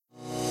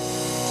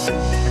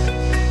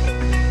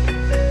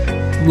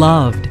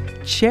Loved,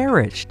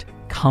 cherished,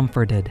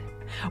 comforted.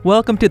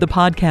 Welcome to the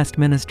podcast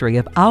ministry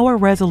of Our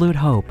Resolute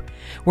Hope,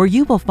 where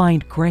you will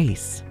find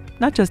grace,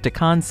 not just a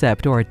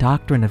concept or a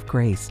doctrine of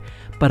grace,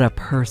 but a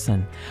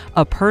person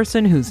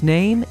whose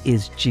name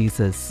is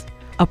Jesus,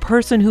 a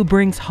person who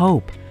brings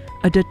hope,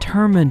 a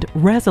determined,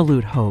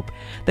 resolute hope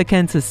that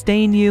can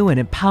sustain you and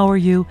empower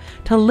you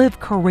to live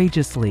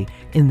courageously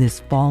in this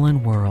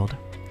fallen world.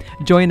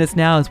 Join us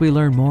now as we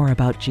learn more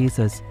about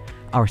Jesus,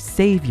 our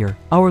Savior,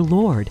 our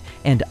Lord,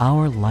 and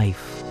our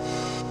life.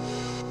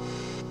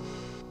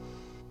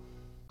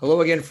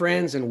 Hello again,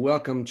 friends, and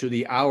welcome to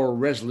the Our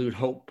Resolute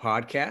Hope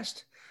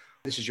podcast.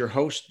 This is your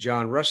host,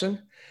 John Russin.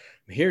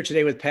 I'm here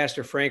today with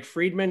Pastor Frank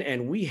Friedman,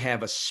 and we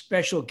have a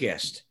special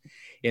guest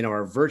in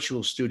our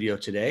virtual studio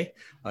today,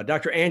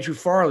 Dr. Andrew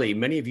Farley.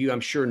 Many of you,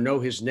 I'm sure, know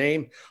his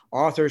name,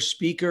 author,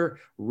 speaker,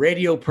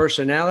 radio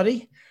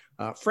personality.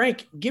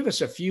 Frank, give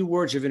us a few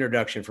words of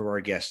introduction from our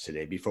guest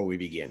today before we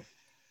begin.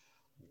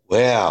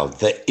 Well,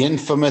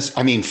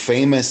 the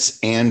famous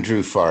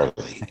Andrew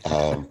Farley.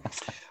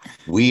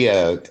 We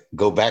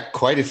go back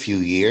quite a few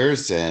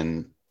years,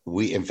 and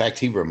in fact,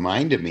 he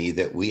reminded me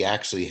that we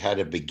actually had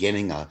a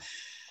beginning,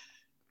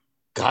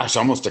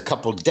 almost a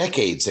couple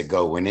decades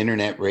ago when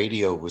internet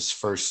radio was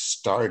first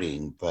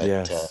starting. But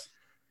yes.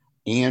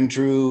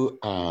 Andrew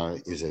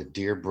is a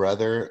dear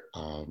brother,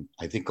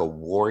 I think a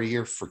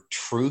warrior for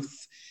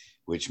truth,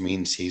 which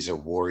means he's a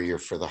warrior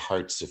for the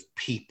hearts of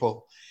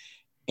people.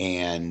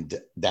 And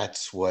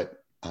that's what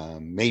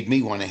made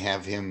me want to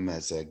have him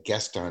as a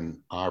guest on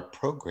our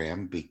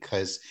program,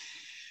 because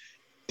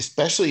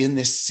especially in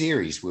this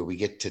series where we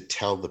get to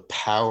tell the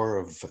power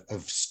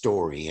of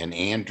story, and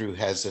Andrew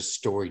has a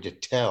story to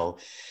tell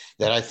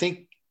that I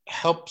think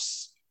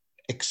helps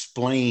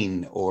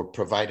explain or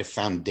provide a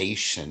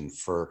foundation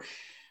for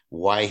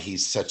why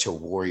he's such a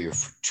warrior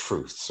for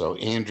truth. So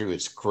Andrew,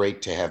 it's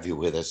great to have you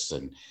with us,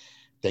 and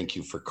thank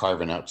you for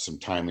carving out some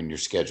time in your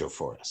schedule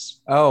for us.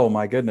 Oh,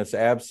 my goodness.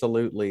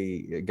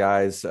 Absolutely,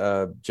 guys.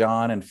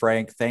 John and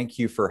Frank, thank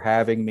you for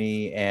having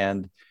me.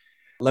 And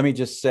let me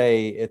just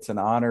say, it's an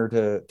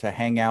honor to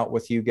hang out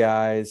with you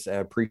guys. I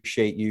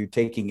appreciate you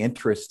taking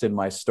interest in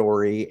my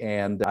story,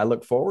 and I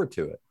look forward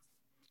to it.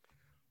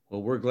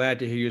 Well, we're glad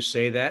to hear you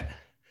say that.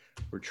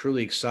 We're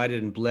truly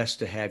excited and blessed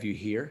to have you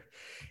here.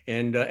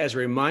 And as a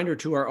reminder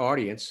to our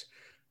audience,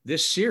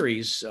 this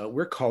series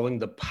we're calling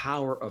The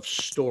Power of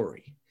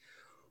Story,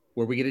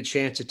 where we get a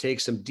chance to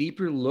take some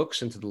deeper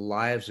looks into the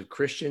lives of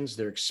Christians,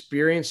 their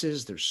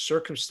experiences, their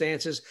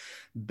circumstances.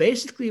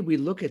 Basically, we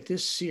look at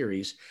this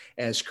series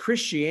as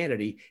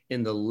Christianity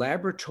in the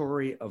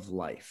laboratory of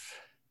life.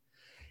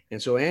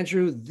 And so,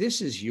 Andrew, this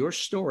is your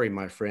story,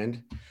 my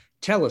friend.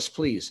 Tell us,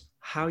 please,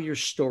 how your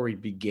story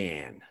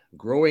began.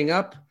 Growing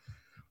up,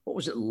 what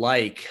was it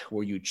like?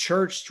 Were you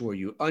churched? Were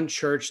you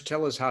unchurched?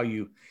 Tell us how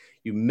you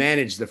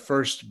managed the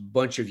first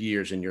bunch of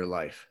years in your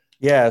life.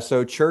 Yeah,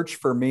 so church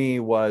for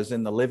me was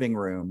in the living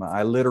room.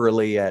 I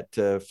literally at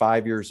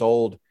 5 years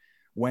old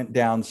went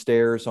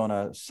downstairs on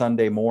a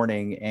Sunday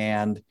morning,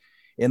 and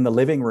in the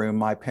living room,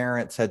 my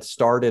parents had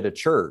started a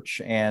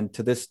church. And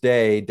to this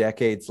day,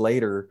 decades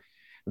later,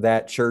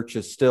 that church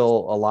is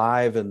still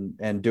alive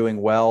and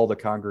doing well. The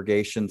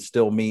congregation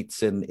still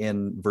meets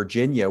in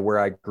Virginia, where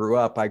I grew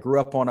up. I grew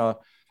up on a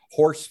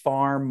horse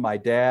farm. My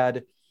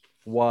dad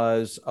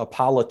was a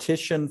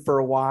politician for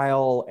a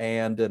while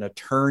and an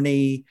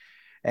attorney.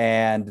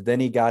 And then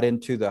he got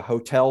into the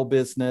hotel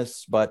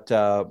business. But,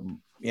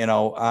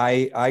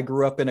 I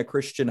grew up in a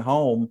Christian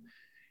home.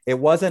 It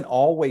wasn't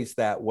always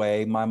that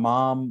way. My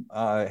mom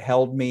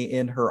held me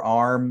in her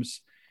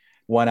arms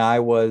when I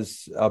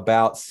was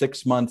about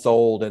 6 months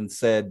old and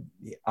said,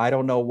 I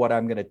don't know what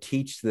I'm going to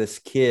teach this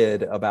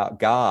kid about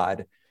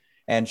God.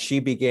 And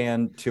she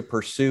began to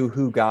pursue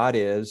who God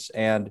is.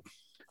 And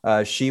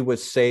she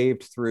was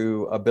saved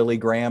through a Billy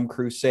Graham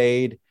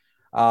crusade.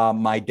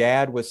 My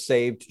dad was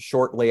saved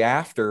shortly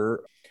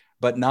after,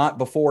 but not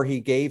before he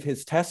gave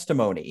his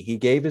testimony. He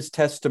gave his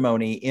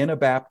testimony in a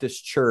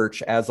Baptist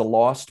church as a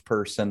lost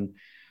person.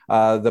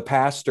 The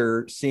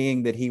pastor,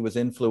 seeing that he was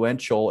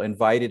influential,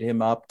 invited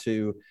him up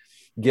to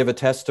give a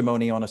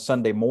testimony on a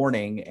Sunday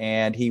morning,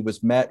 and he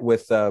was met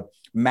with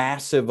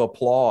massive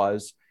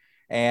applause.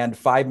 And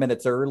 5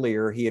 minutes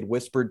earlier, he had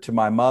whispered to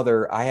my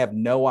mother, I have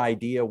no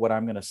idea what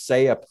I'm going to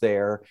say up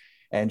there.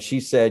 And she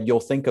said, you'll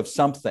think of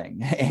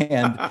something.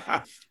 And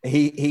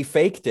he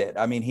faked it.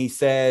 I mean, he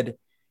said,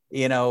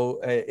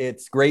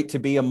 it's great to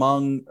be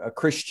among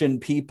Christian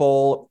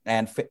people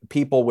and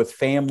people with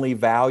family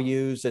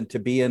values and to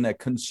be in a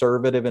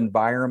conservative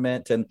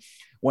environment. And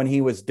when he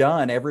was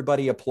done,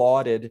 everybody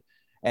applauded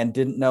and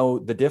didn't know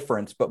the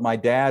difference. But my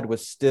dad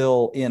was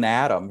still in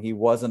Adam. He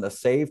wasn't a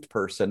saved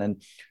person.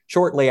 And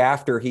shortly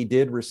after, he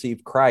did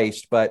receive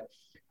Christ. But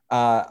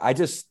I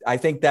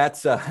think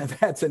that's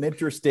an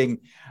interesting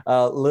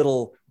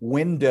little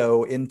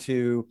window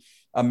into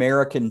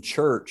American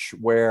church,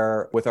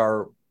 where with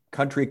our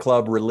country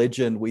club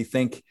religion, we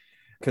think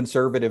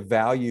conservative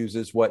values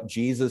is what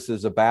Jesus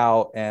is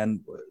about.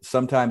 And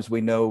sometimes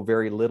we know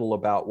very little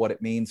about what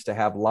it means to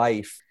have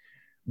life.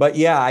 But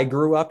yeah, I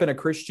grew up in a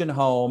Christian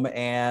home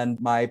and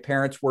my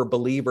parents were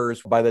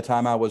believers by the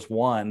time I was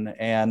 1.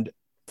 And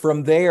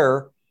from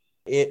there,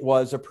 it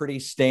was a pretty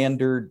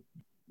standard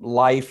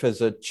life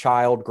as a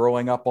child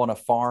growing up on a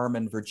farm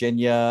in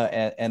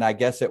Virginia. And I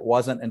guess it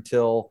wasn't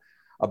until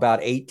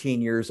about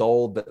 18 years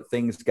old that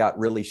things got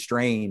really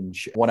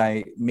strange. What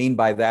I mean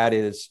by that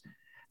is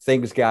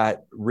things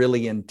got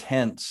really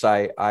intense.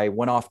 I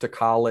went off to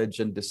college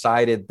and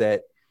decided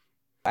that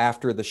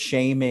after the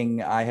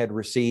shaming I had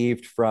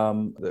received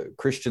from the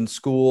Christian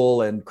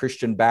school and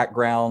Christian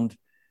background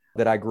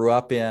that I grew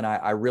up in,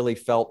 I really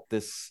felt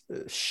this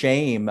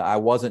shame. I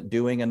wasn't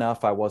doing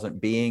enough. I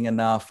wasn't being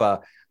enough.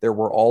 There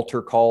were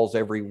altar calls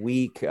every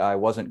week. I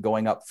wasn't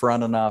going up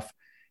front enough.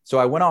 So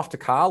I went off to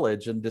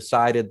college and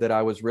decided that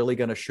I was really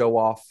going to show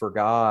off for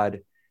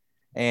God.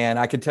 And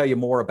I can tell you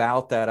more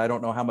about that. I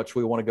don't know how much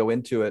we want to go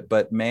into it,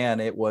 but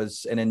man, it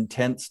was an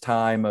intense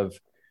time of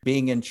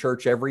being in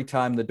church every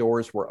time the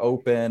doors were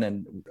open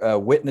and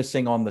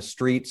witnessing on the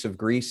streets of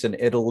Greece and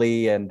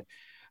Italy and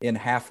in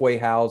halfway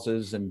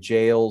houses and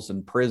jails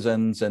and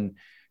prisons and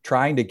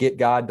trying to get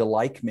God to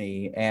like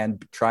me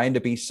and trying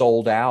to be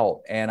sold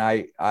out. And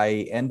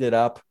I ended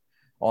up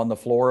on the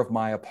floor of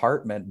my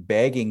apartment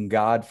begging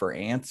God for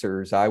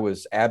answers. I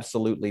was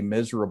absolutely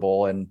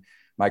miserable and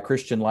my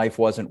Christian life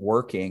wasn't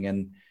working.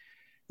 And,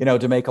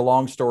 to make a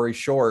long story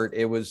short,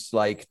 it was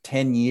like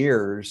 10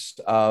 years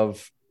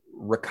of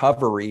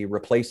recovery,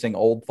 replacing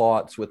old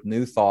thoughts with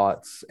new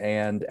thoughts.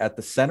 And at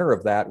the center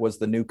of that was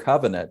the new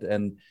covenant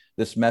and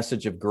this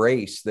message of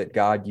grace that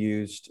God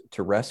used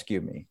to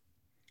rescue me.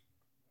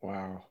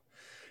 Wow.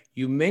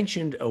 You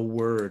mentioned a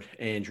word,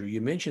 Andrew. You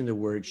mentioned the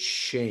word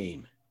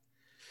shame.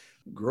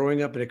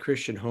 Growing up in a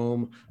Christian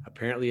home,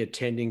 apparently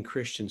attending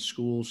Christian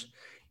schools,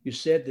 you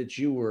said that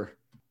you were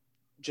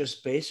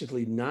just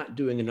basically not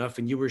doing enough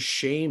and you were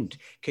shamed.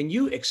 Can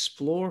you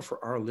explore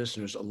for our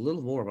listeners a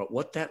little more about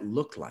what that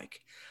looked like,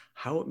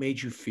 how it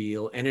made you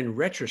feel, and in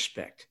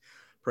retrospect,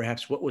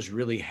 perhaps what was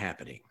really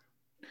happening?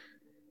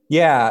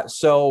 Yeah,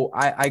 so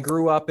I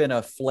grew up in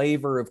a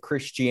flavor of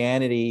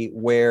Christianity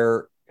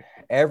where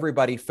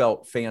everybody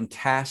felt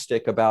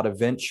fantastic about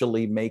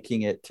eventually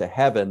making it to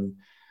heaven,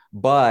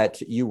 but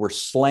you were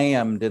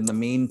slammed in the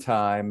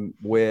meantime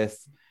with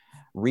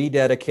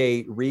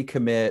rededicate,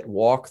 recommit,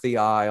 walk the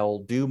aisle,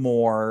 do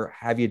more.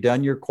 Have you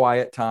done your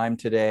quiet time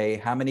today?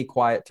 How many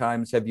quiet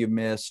times have you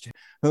missed?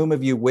 Whom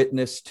have you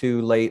witnessed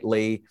to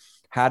lately?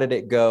 How did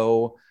it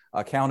go?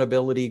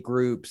 Accountability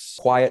groups,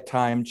 quiet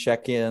time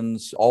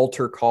check-ins,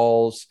 altar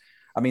calls.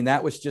 I mean,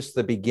 that was just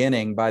the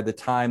beginning. By the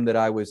time that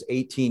I was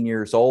 18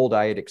 years old,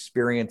 I had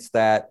experienced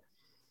that,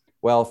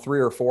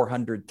 300 or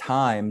 400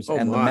 times. Oh,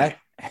 and my.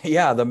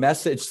 the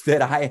message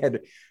that I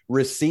had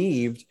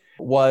received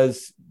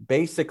was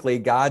basically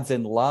God's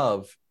in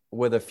love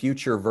with a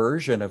future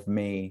version of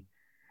me,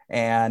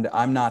 and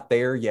I'm not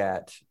there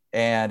yet.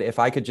 And if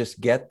I could just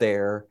get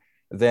there,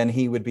 then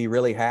he would be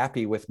really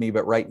happy with me.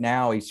 But right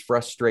now he's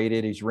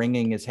frustrated, he's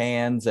wringing his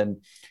hands, and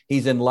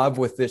he's in love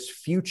with this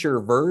future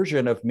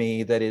version of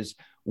me that is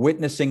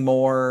witnessing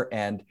more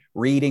and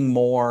reading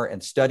more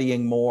and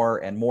studying more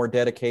and more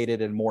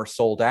dedicated and more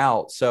sold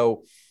out.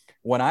 So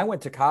when I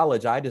went to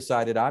college, I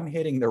decided I'm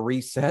hitting the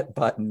reset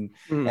button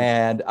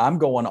and I'm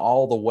going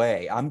all the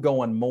way. I'm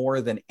going more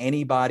than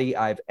anybody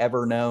I've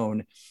ever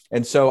known.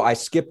 And so I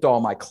skipped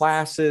all my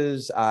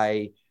classes.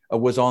 I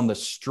was on the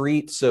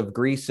streets of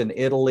Greece and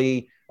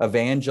Italy,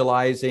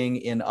 evangelizing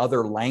in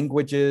other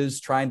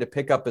languages, trying to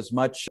pick up as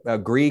much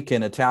Greek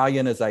and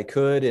Italian as I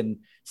could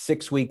in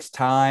 6 weeks'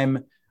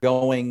 time,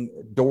 going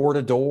door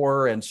to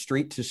door and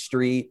street to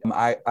street.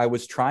 I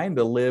was trying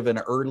to live an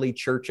early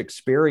church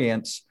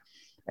experience,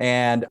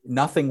 and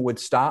nothing would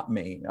stop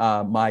me.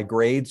 My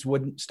grades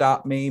wouldn't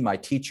stop me. My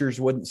teachers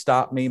wouldn't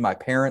stop me. My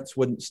parents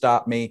wouldn't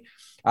stop me.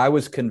 I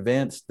was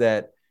convinced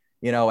that,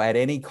 at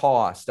any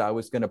cost, I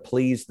was going to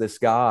please this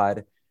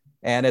God.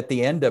 And at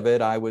the end of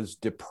it, I was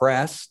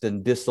depressed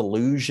and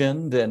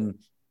disillusioned, and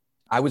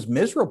I was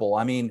miserable.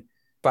 I mean,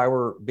 if I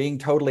were being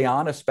totally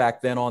honest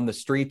back then on the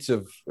streets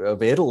of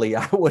Italy,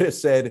 I would have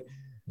said,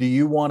 do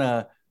you want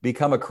to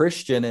become a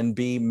Christian and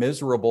be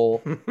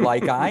miserable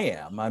like I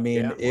am? I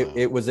mean,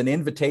 it was an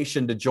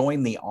invitation to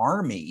join the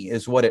army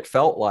is what it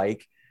felt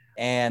like,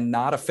 and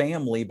not a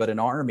family, but an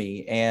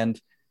army. And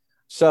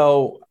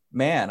so,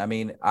 man, I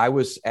mean, I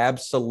was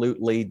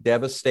absolutely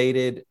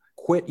devastated,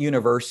 quit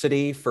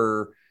university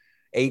for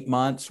 8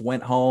 months,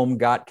 went home,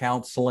 got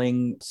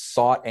counseling,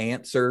 sought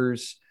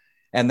answers.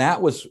 And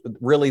that was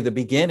really the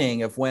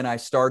beginning of when I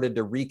started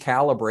to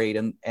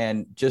recalibrate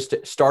and just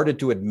started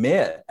to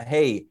admit,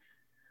 hey,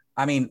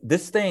 I mean,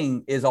 this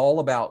thing is all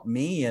about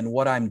me and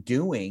what I'm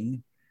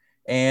doing,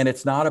 and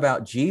it's not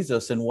about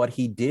Jesus and what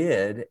he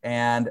did.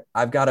 And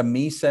I've got a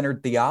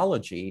me-centered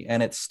theology,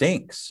 and it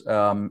stinks.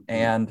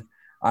 And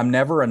I'm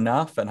never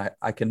enough, and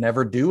I can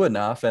never do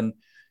enough. And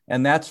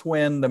And that's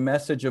when the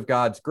message of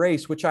God's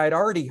grace, which I had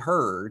already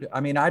heard,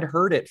 I mean, I'd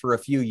heard it for a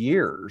few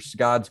years,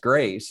 God's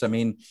grace. I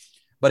mean,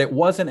 but it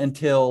wasn't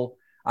until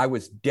I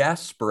was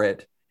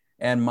desperate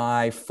and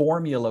my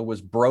formula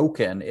was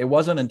broken. It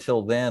wasn't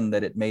until then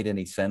that it made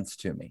any sense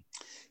to me.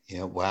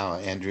 Yeah. Wow.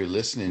 Andrew,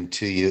 listening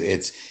to you,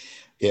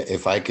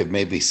 if I could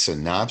maybe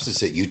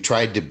synopsis it, you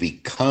tried to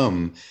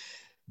become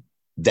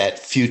that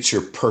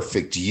future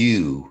perfect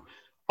you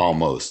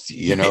almost,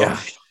 Yeah.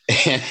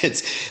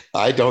 And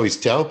I'd always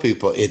tell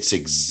people it's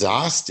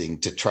exhausting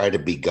to try to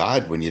be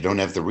God when you don't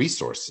have the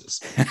resources.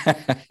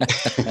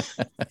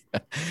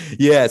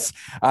 Yes,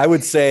 I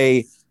would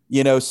say,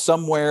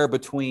 somewhere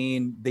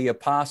between the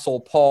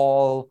Apostle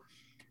Paul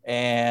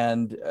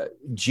and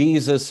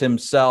Jesus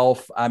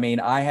himself. I mean,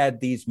 I had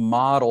these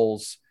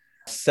models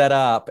set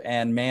up,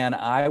 and man,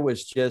 I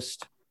was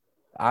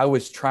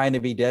trying to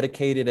be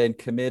dedicated and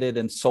committed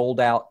and sold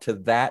out to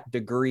that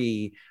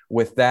degree,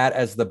 with that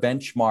as the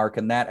benchmark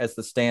and that as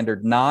the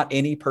standard. Not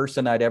any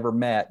person I'd ever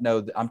met.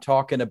 No, I'm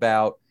talking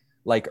about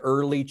like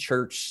early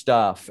church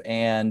stuff,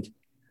 and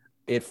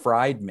it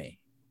fried me.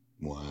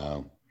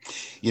 Wow.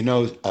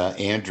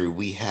 Andrew,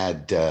 we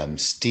had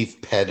Steve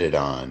Pettit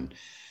on,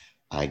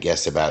 I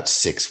guess, about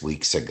 6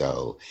 weeks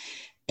ago.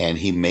 And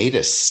he made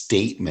a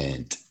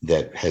statement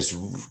that has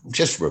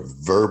just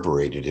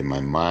reverberated in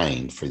my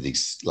mind for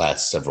these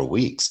last several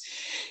weeks.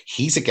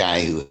 He's a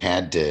guy who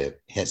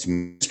his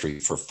ministry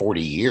for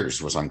 40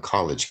 years was on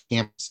college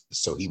campuses.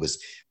 So he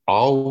was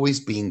always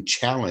being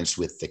challenged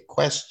with the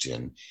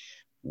question,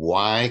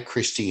 why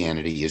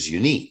Christianity is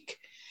unique.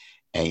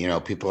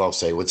 And, people all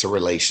say, well, it's a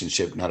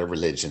relationship, not a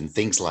religion,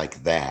 things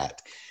like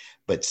that.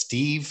 But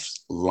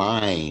Steve's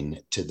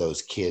line to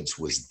those kids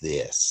was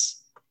this.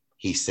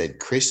 He said,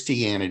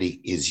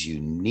 Christianity is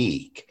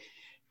unique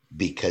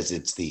because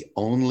it's the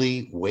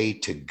only way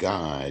to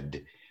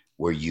God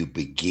where you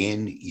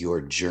begin your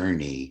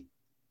journey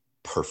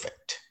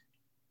perfect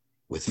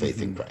with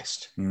faith in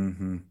Christ.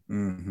 Mm-hmm.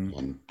 Mm-hmm.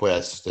 And boy,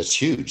 that's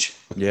huge.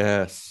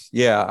 Yes.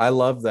 Yeah, I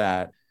love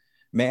that.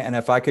 Man,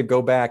 if I could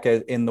go back,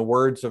 in the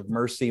words of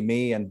Mercy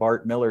Me and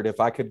Bart Millard, if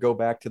I could go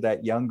back to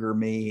that younger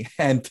me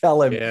and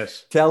tell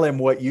him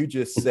what you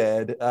just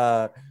said,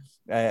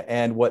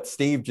 and what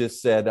Steve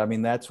just said, I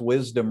mean, that's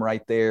wisdom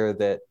right there,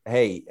 that,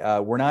 hey,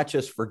 we're not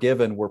just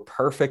forgiven, we're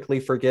perfectly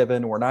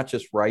forgiven. We're not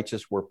just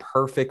righteous, we're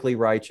perfectly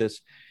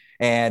righteous.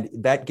 And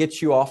that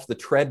gets you off the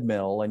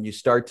treadmill and you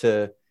start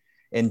to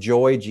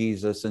enjoy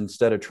Jesus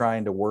instead of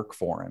trying to work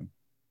for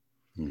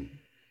him.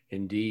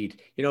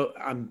 Indeed.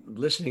 I'm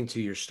listening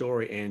to your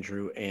story,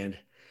 Andrew, and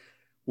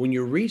when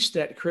you reached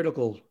that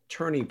critical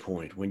turning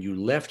point, when you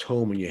left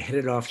home and you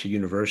headed off to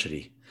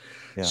university,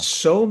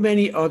 so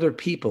many other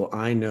people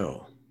I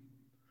know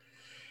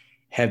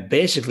have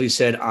basically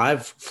said,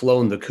 I've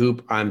flown the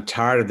coop. I'm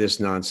tired of this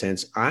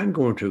nonsense. I'm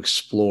going to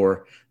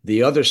explore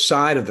the other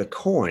side of the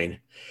coin.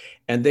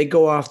 And they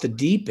go off the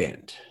deep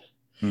end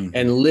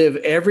and live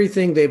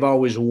everything they've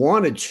always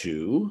wanted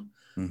to,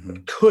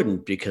 but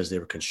couldn't because they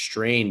were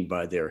constrained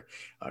by their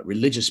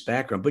religious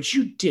background. But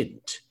you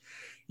didn't.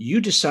 You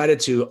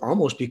decided to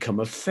almost become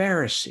a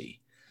Pharisee.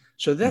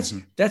 So that's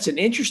an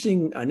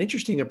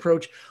interesting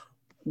approach.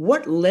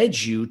 What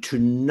led you to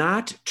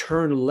not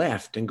turn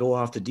left and go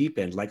off the deep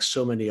end like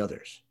so many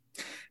others?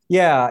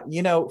 Yeah,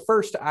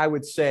 first I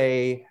would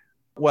say,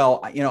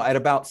 well, at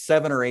about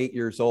 7 or 8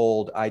 years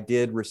old, I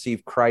did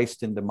receive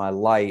Christ into my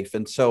life.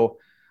 And so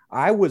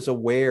I was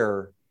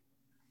aware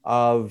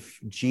of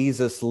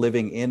Jesus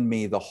living in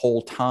me the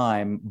whole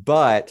time.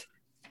 But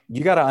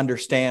you got to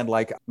understand,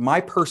 like,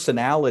 my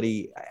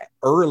personality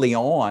early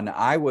on,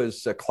 I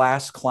was a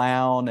class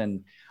clown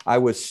and I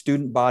was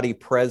student body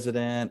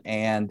president,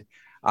 and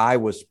I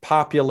was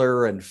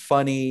popular and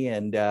funny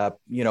and,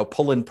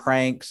 pulling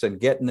pranks and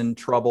getting in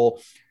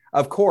trouble.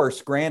 Of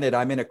course, granted,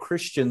 I'm in a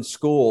Christian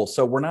school,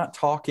 so we're not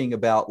talking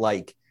about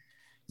like,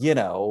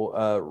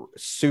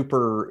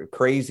 super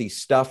crazy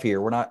stuff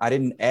here. I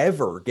didn't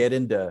ever get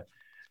into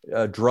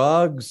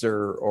drugs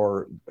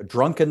or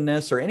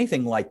drunkenness or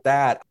anything like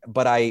that.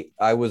 But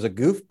I was a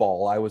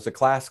goofball. I was a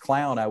class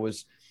clown. I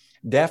was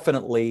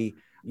definitely,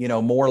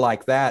 more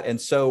like that. And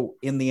so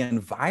in the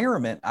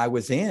environment I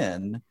was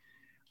in,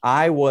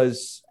 I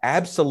was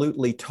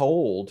absolutely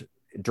told,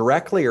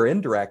 directly or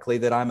indirectly,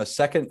 that I'm a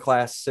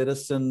second-class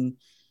citizen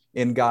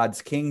in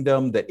God's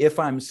kingdom, that if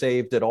I'm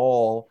saved at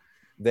all,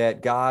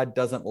 that God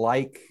doesn't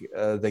like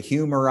the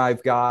humor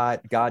I've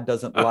got. God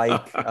doesn't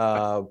like,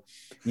 the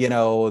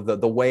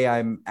way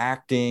I'm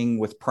acting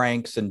with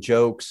pranks and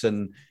jokes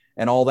and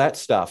all that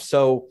stuff.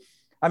 So,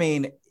 I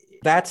mean,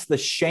 that's the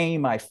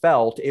shame I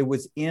felt. It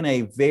was in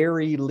a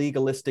very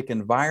legalistic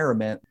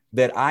environment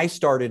that I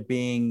started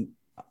being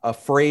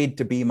afraid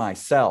to be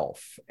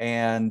myself.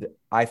 And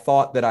I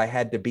thought that I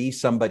had to be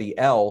somebody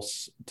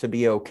else to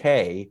be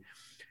okay.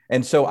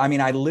 And so, I mean,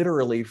 I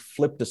literally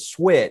flipped a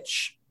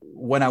switch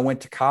when I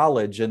went to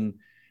college, and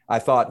I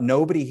thought,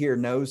 nobody here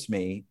knows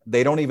me.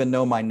 They don't even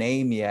know my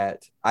name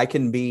yet. I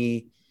can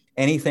be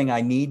anything I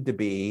need to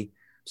be.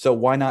 So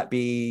why not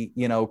be,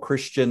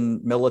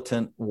 Christian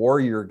militant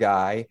warrior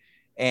guy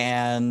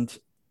And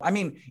I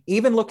mean,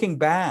 even looking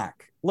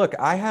back, look,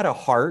 I had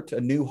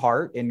a new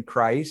heart in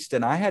Christ,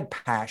 and I had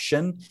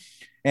passion.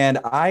 And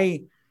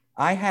I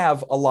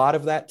have a lot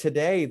of that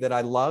today that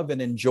I love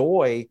and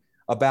enjoy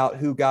about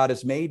who God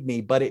has made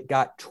me, but it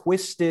got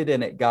twisted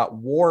and it got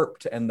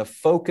warped and the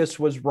focus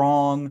was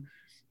wrong.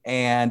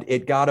 And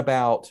it got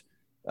about,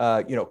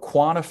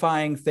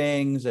 quantifying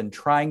things and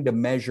trying to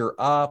measure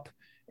up.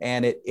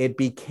 And it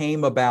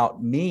became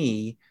about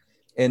me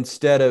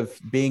instead of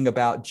being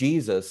about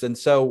Jesus. And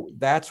so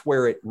that's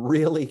where it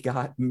really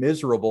got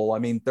miserable. I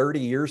mean,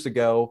 30 years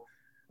ago,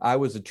 I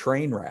was a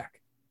train wreck.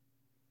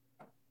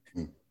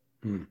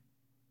 Mm-hmm.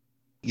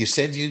 You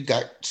said you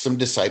got some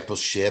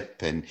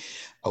discipleship, and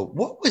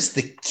what was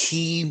the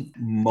key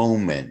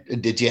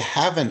moment? Did you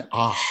have an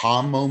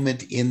aha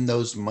moment in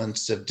those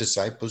months of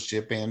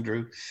discipleship,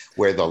 Andrew,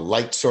 where the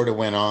light sort of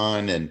went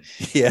on and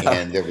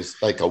there was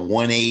like a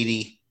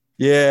 180?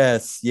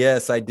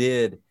 Yes, I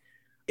did.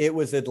 It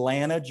was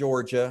Atlanta,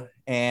 Georgia,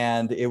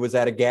 and it was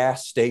at a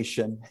gas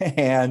station.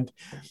 And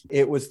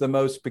it was the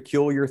most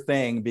peculiar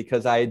thing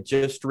because I had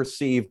just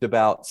received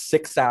about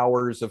 6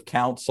 hours of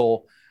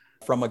counsel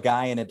from a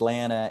guy in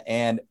Atlanta.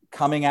 And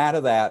coming out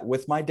of that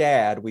with my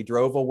dad, we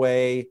drove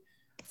away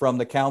from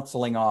the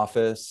counseling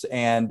office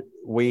and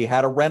we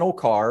had a rental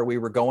car. We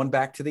were going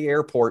back to the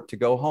airport to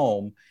go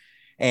home.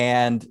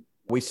 And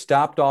we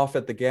stopped off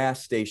at the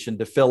gas station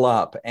to fill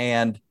up.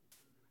 And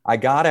I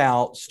got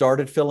out,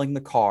 started filling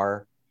the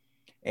car,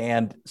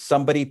 and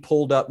somebody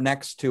pulled up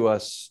next to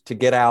us to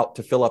get out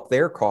to fill up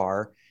their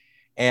car.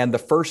 And the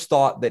first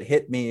thought that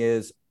hit me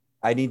is,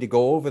 I need to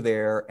go over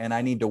there and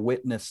I need to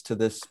witness to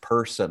this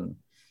person.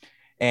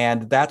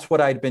 And that's what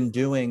I'd been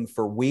doing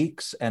for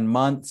weeks and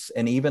months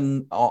and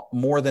even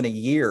more than a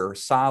year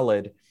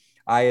solid.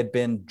 I had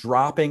been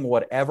dropping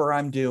whatever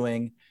I'm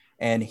doing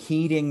and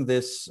heeding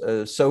this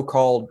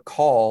so-called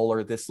call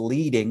or this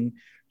leading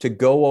to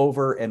go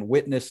over and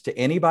witness to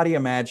anybody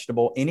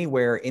imaginable,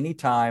 anywhere,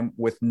 anytime,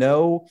 with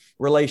no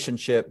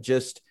relationship,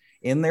 just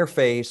in their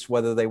face,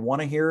 whether they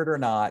want to hear it or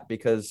not,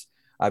 because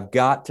I've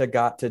got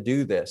to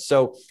do this.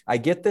 So I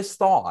get this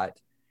thought.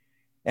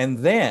 And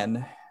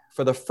then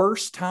for the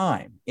first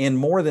time in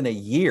more than a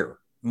year,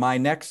 my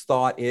next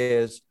thought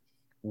is,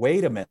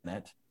 wait a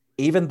minute,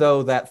 even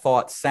though that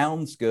thought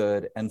sounds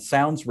good and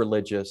sounds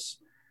religious,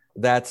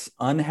 that's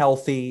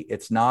unhealthy.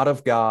 It's not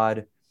of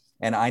God.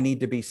 And I need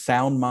to be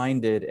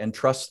sound-minded and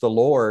trust the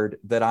Lord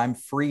that I'm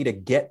free to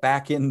get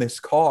back in this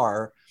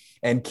car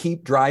and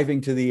keep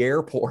driving to the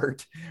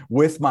airport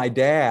with my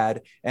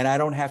dad. And I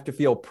don't have to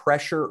feel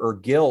pressure or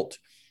guilt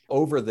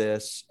over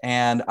this.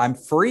 And I'm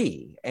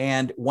free.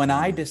 And when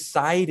I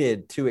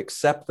decided to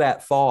accept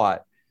that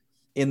thought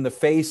in the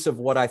face of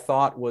what I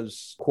thought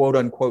was quote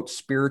unquote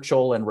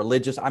spiritual and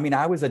religious, I mean,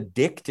 I was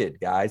addicted,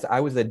 guys. I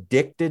was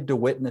addicted to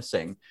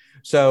witnessing.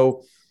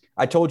 So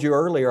I told you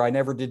earlier, I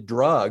never did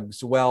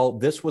drugs. Well,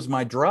 this was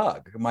my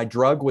drug. My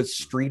drug was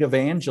street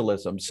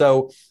evangelism.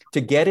 So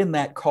to get in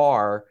that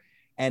car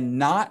and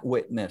not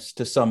witness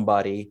to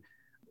somebody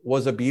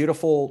was a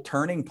beautiful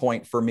turning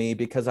point for me,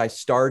 because I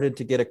started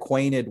to get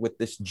acquainted with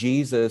this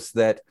Jesus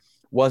that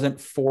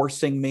wasn't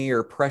forcing me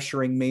or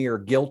pressuring me or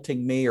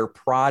guilting me or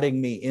prodding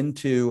me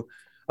into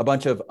a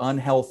bunch of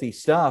unhealthy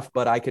stuff,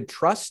 but I could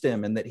trust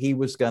him and that he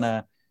was going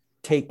to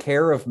take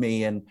care of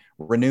me and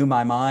renew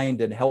my mind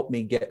and help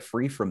me get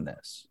free from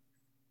this.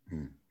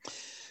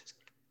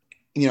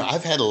 You know,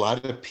 I've had a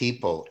lot of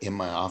people in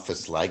my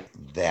office like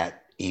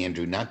that,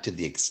 Andrew, not to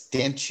the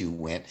extent you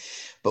went,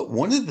 but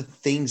one of the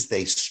things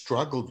they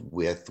struggled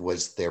with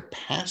was their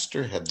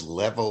pastor had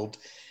leveled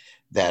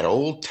that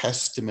Old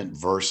Testament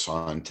verse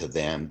onto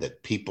them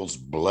that people's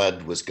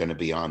blood was going to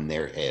be on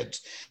their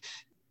heads.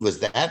 Was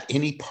that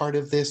any part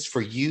of this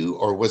for you,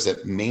 or was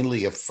it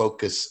mainly a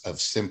focus of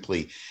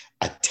simply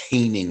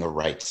attaining a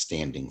right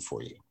standing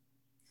for you?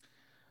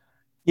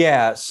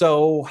 Yeah,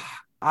 so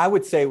I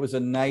would say it was a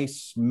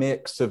nice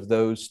mix of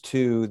those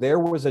two. There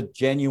was a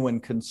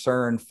genuine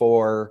concern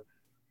for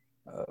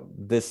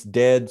this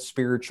dead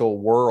spiritual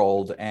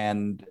world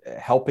and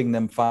helping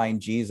them find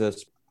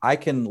Jesus. I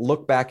can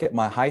look back at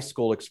my high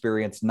school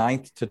experience,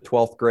 9th to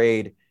 12th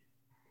grade.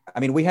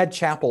 I mean, we had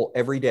chapel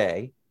every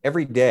day,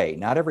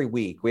 not every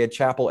week. We had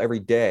chapel every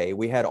day.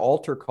 We had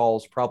altar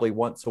calls probably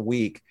once a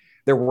week.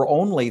 There were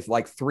only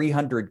like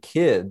 300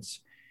 kids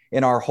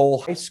in our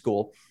whole high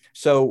school.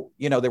 So,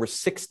 you know, there were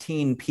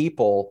 16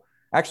 people,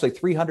 actually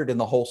 300 in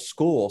the whole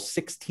school,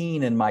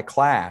 16 in my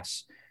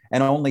class,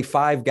 and only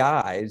 5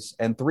 guys,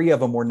 and 3 of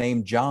them were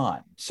named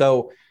John.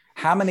 So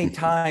how many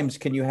times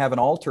can you have an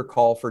altar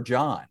call for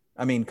John?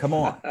 I mean, come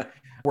on.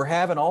 We're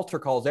having altar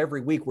calls every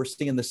week. We're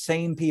seeing the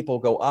same people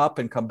go up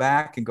and come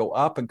back and go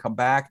up and come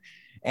back.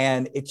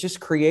 And it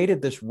just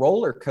created this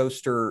roller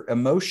coaster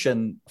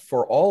emotion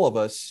for all of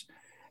us.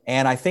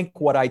 And I think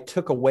what I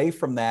took away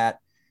from that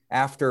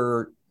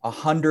after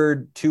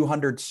 100,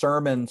 200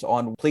 sermons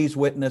on please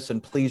witness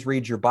and please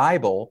read your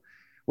Bible,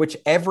 which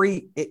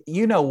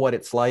you know what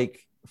it's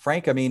like,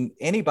 Frank. I mean,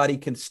 anybody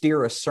can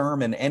steer a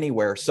sermon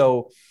anywhere.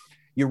 So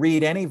you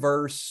read any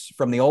verse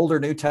from the Old or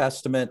New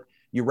Testament,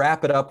 you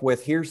wrap it up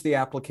with, here's the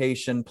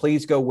application.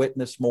 Please go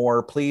witness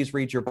more. Please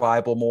read your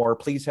Bible more.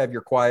 Please have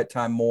your quiet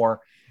time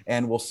more.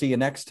 And we'll see you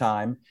next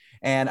time.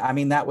 And I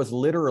mean, that was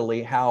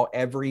literally how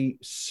every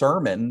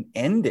sermon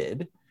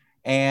ended.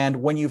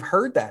 And when you've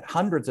heard that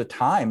hundreds of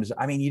times,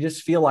 I mean, you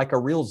just feel like a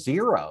real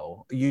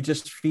zero. You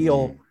just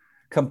feel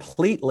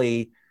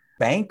completely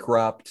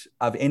bankrupt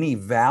of any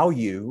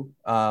value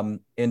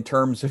in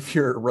terms of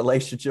your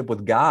relationship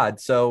with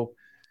God. So,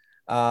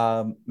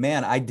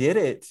 man, I did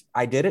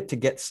it to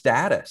get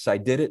status. I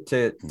did it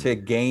to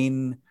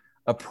gain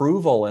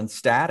approval and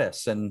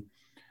status. And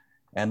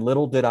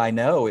little did I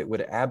know it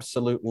would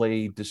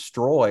absolutely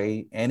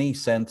destroy any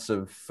sense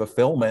of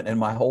fulfillment in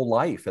my whole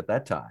life at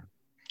that time.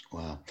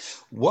 Wow.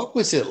 What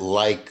was it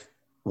like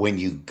when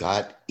you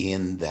got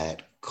in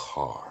that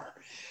car?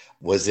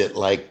 Was it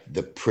like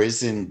the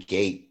prison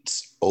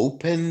gates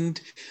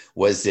opened?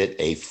 Was it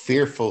a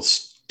fearful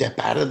step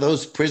out of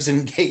those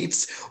prison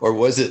gates? Or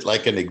was it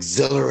like an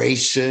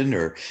exhilaration?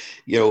 Or,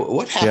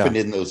 what happened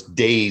in those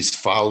days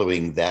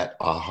following that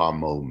aha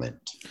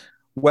moment?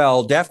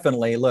 Well,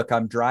 definitely. Look,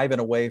 I'm driving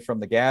away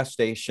from the gas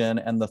station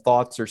and the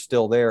thoughts are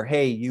still there.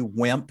 Hey, you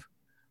wimp.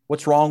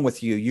 What's wrong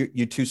with you?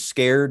 You too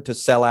scared to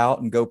sell out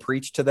and go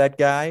preach to that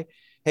guy?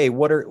 Hey,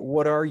 what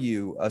are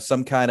you?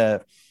 Some kind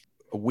of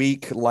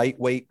weak,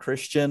 lightweight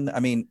Christian?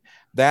 I mean,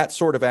 that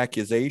sort of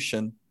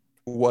accusation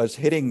was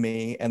hitting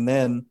me, and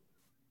then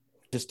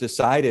just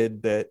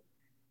decided that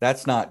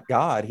that's not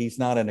God. He's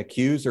not an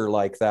accuser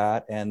like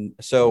that. And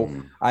so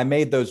I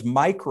made those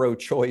micro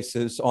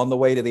choices on the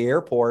way to the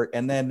airport.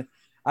 And then,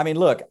 I mean,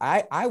 look,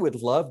 I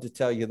would love to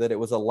tell you that it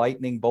was a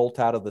lightning bolt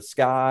out of the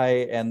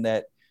sky and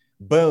that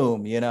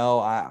boom,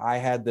 I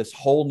had this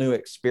whole new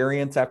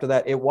experience after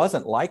that. It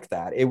wasn't like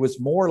that. It was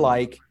more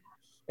like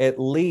at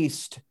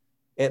least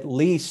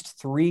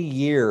 3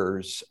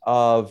 years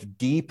of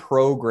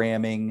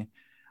deprogramming,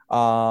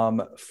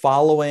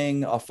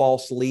 following a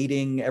false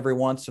leading every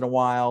once in a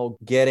while,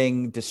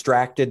 getting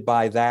distracted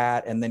by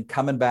that, and then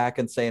coming back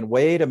and saying,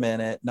 wait a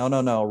minute,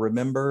 no,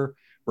 remember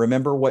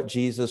what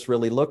Jesus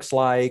really looks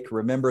like.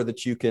 Remember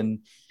that you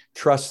can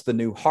trust the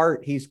new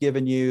heart he's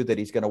given you, that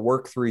he's going to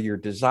work through your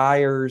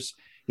desires.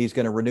 He's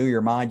going to renew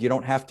your mind. You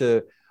don't have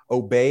to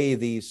obey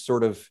these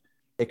sort of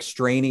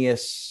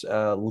extraneous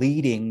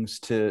leadings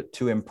to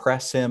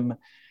impress him.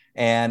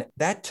 And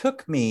that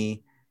took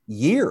me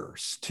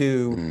years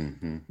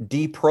to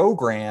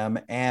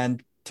deprogram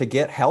and to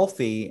get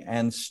healthy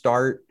and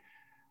start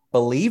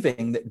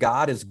believing that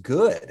God is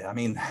good. I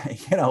mean,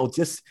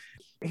 just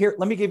here,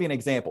 let me give you an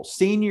example.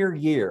 Senior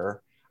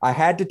year, I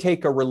had to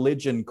take a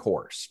religion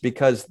course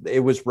because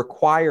it was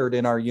required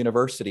in our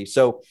university.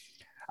 So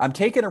I'm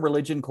taking a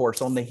religion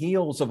course on the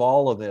heels of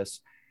all of this.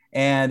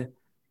 And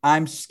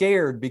I'm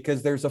scared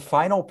because there's a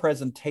final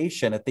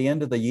presentation at the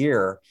end of the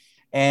year.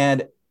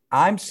 And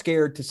I'm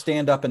scared to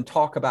stand up and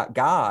talk about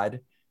God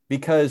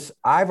because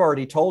I've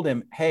already told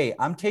him, hey,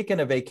 I'm taking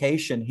a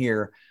vacation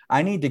here.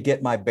 I need to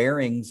get my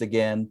bearings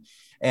again.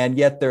 And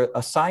yet the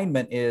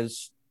assignment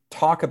is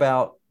talk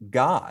about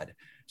God.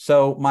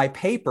 So my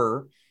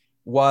paper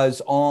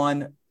was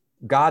on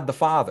God the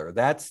Father.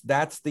 That's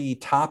the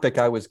topic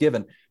I was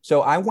given.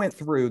 So I went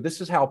through,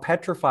 this is how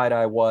petrified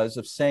I was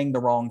of saying the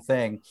wrong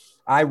thing.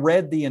 I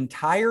read the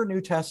entire New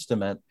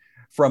Testament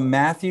from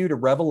Matthew to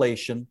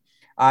Revelation.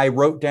 I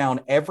wrote down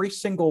every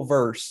single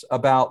verse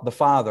about the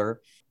Father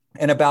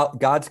and about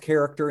God's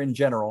character in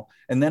general.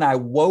 And then I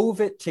wove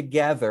it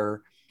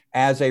together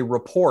as a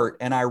report,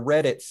 and I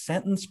read it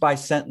sentence by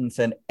sentence,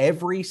 and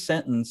every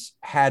sentence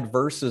had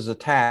verses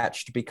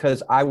attached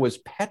because I was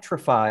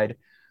petrified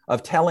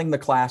of telling the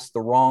class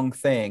the wrong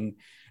thing.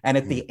 And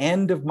at the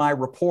end of my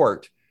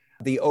report,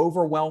 the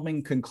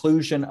overwhelming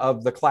conclusion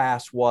of the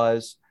class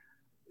was,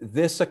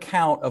 this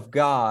account of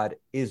God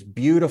is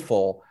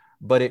beautiful,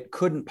 but it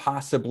couldn't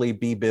possibly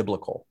be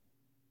biblical.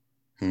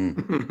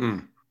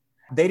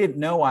 They didn't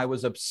know I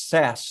was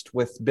obsessed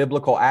with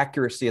biblical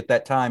accuracy at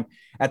that time.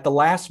 At the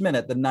last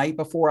minute, the night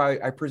before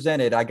I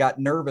presented, I got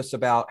nervous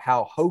about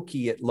how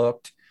hokey it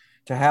looked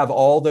to have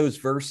all those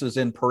verses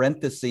in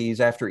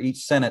parentheses after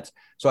each sentence.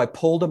 So I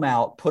pulled them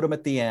out, put them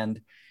at the end,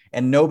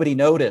 and nobody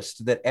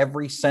noticed that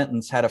every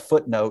sentence had a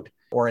footnote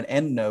or an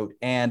endnote,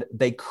 and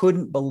they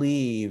couldn't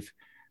believe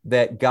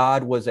that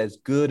God was as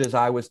good as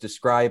I was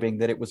describing,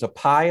 that it was a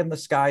pie in the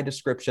sky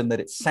description,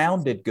 that it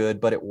sounded good,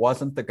 but it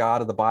wasn't the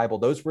God of the Bible.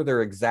 Those were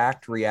their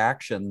exact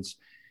reactions.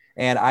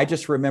 And I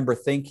just remember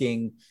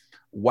thinking,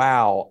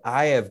 wow,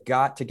 I have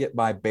got to get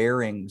my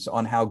bearings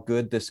on how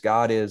good this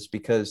God is,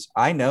 because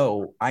I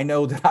know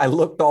that I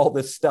looked all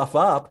this stuff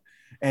up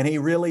and he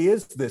really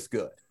is this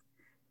good.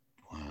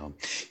 Wow.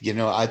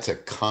 It's a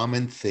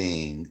common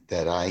thing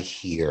that I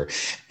hear.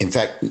 In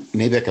fact,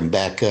 maybe I can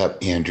back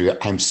up, Andrew.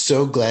 I'm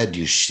so glad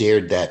you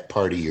shared that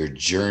part of your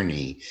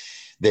journey,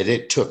 that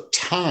it took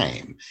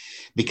time,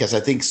 because I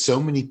think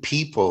so many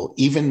people,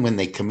 even when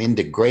they come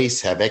into grace,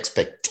 have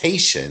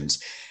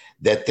expectations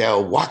that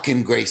they'll walk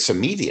in grace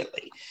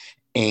immediately.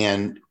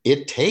 And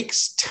it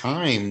takes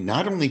time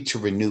not only to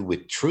renew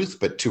with truth,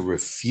 but to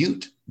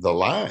refute the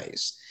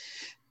lies.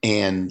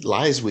 and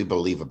lies we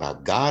believe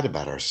about God,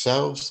 about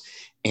ourselves.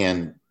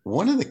 And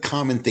one of the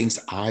common things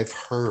I've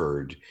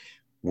heard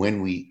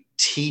when we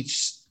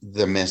teach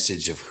the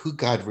message of who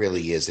God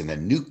really is in a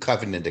new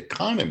covenant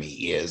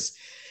economy is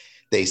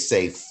they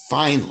say,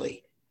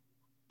 finally,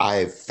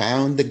 I've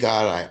found the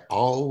God I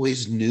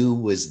always knew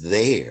was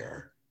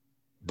there,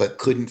 but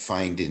couldn't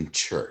find in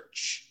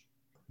church.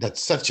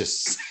 That's such a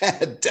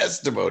sad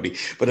testimony,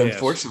 but Yes.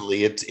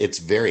 Unfortunately, it's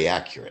very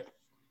accurate.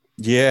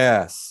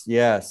 Yes,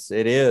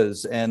 it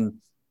is. And,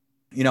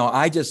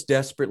 I just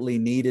desperately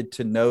needed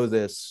to know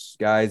this,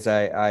 guys.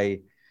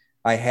 I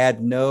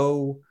had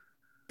no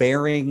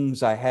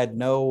bearings. I had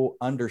no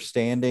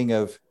understanding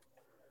of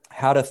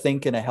how to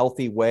think in a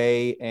healthy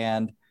way,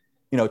 and,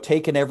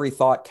 taking every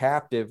thought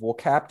captive. Well,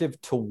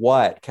 captive to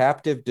what?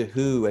 Captive to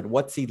who? And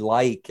what's he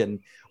like?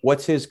 And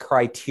what's his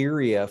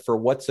criteria for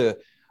what's a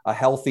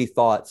healthy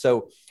thought?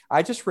 So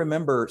I just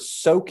remember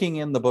soaking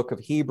in the book of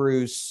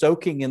Hebrews,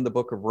 soaking in the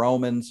book of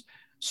Romans,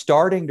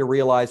 starting to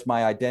realize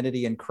my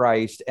identity in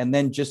Christ, and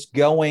then just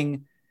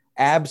going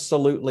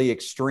absolutely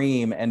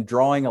extreme and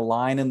drawing a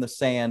line in the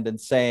sand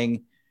and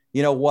saying,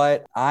 you know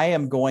what, I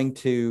am going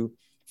to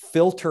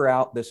filter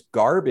out this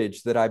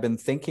garbage that I've been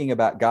thinking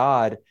about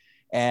God.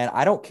 And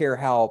I don't care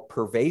how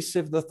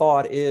pervasive the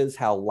thought is,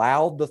 how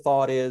loud the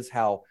thought is,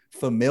 how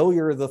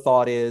familiar the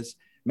thought is,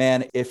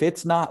 man, if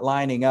it's not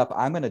lining up,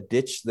 I'm going to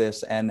ditch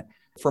this. And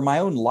for my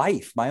own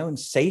life, my own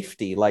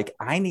safety, like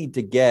I need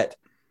to get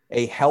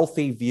a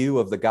healthy view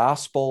of the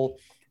gospel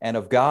and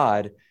of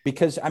God,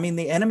 because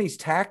the enemy's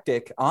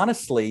tactic,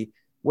 honestly,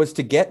 was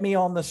to get me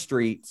on the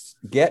streets,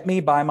 get me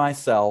by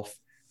myself,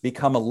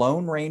 become a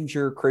Lone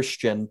Ranger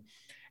Christian.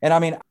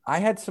 And I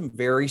had some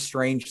very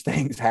strange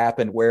things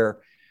happen where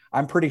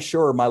I'm pretty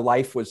sure my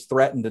life was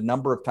threatened a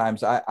number of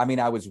times.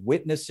 I was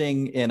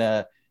witnessing in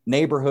a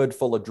neighborhood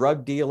full of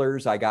drug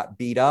dealers. I got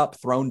beat up,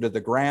 thrown to the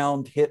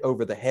ground, hit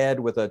over the head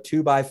with a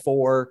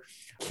 2x4,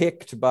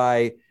 kicked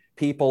by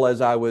people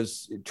as I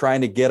was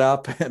trying to get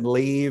up and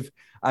leave.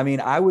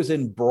 I was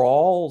in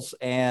brawls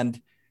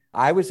and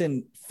I was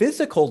in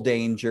physical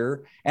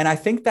danger. And I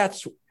think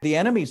that's the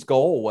enemy's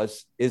goal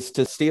is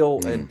to steal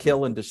and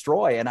kill and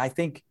destroy. And I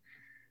think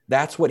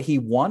that's what he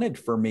wanted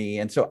for me.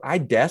 And so I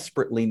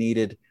desperately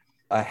needed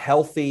a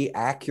healthy,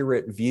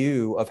 accurate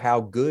view of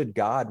how good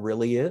God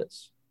really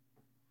is.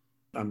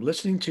 I'm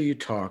listening to you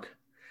talk,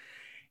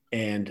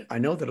 and I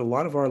know that a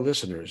lot of our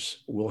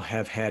listeners will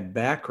have had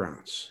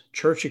backgrounds,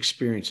 church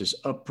experiences,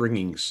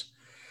 upbringings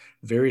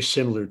very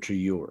similar to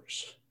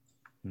yours.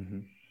 Mm-hmm.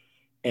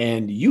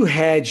 And you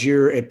had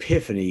your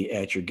epiphany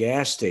at your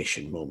gas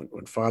station moment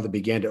when Father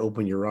began to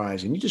open your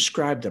eyes, and you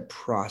described the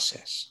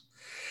process.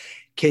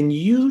 Can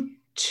you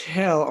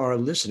tell our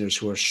listeners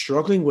who are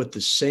struggling with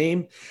the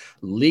same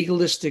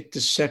legalistic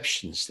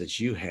deceptions that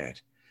you had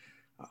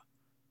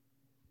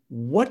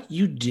what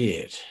you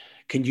did?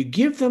 Can you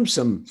give them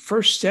some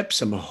first steps,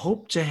 some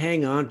hope to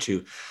hang on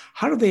to?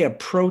 How do they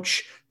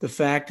approach the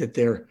fact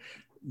that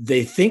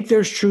they think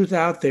there's truth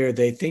out there,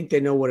 they think they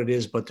know what it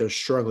is, but they're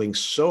struggling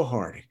so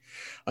hard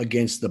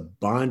against the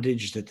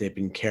bondage that they've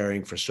been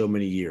carrying for so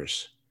many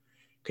years?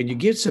 Can you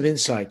give some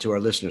insight to our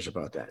listeners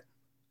about that?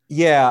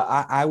 Yeah,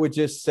 I would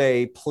just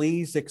say,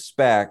 please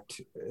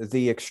expect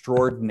the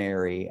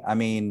extraordinary.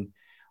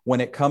 When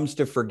it comes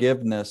to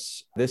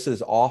forgiveness, this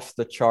is off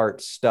the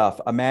chart stuff.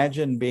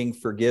 Imagine being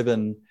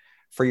forgiven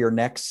for your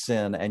next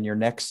sin and your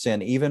next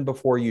sin, even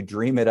before you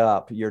dream it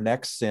up, your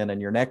next sin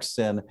and your next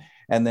sin,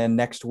 and then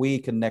next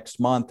week and next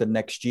month and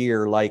next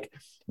year. Like,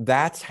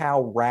 that's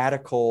how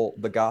radical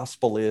the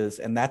gospel is,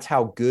 and that's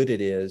how good it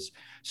is.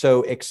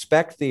 So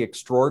expect the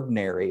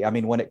extraordinary.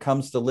 When it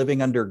comes to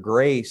living under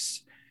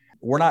grace,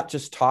 we're not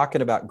just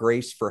talking about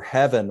grace for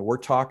heaven. We're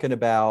talking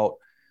about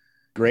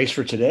grace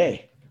for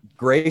today.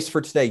 Grace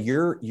for today.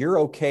 You're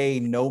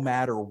okay no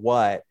matter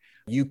what.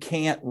 You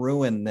can't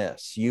ruin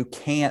this. You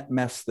can't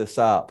mess this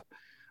up.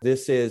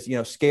 This is,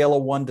 scale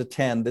of 1 to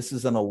 10. This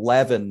is an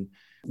 11.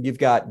 You've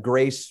got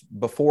grace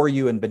before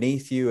you and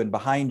beneath you and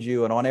behind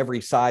you and on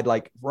every side.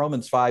 Like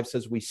Romans 5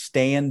 says, we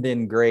stand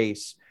in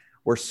grace.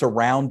 We're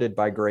surrounded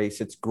by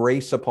grace. It's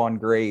grace upon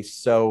grace.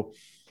 So,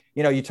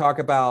 you talk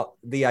about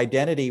the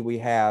identity we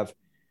have.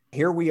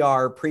 Here we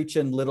are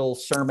preaching little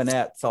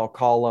sermonettes, I'll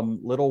call them,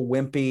 little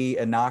wimpy,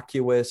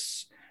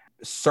 innocuous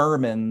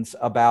sermons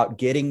about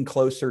getting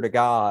closer to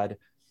God.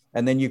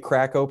 And then you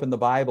crack open the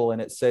Bible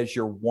and it says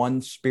you're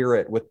one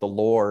spirit with the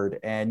Lord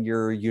and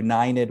you're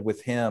united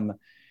with him.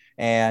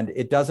 And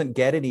it doesn't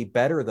get any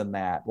better than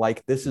that.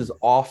 Like, this is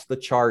off the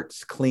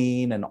charts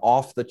clean and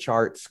off the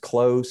charts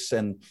close.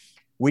 And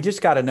we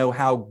just got to know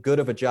how good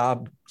of a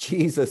job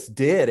Jesus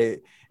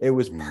did. It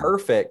was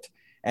perfect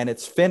and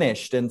it's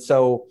finished. And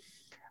so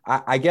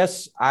I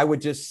guess I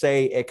would just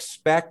say,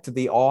 expect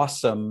the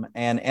awesome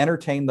and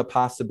entertain the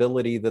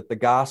possibility that the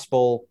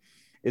gospel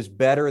is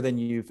better than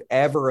you've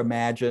ever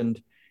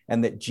imagined,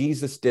 and that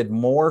Jesus did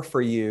more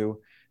for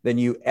you than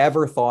you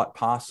ever thought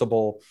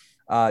possible.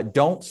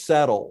 Don't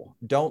settle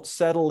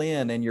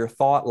in your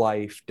thought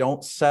life.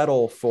 Don't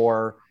settle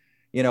for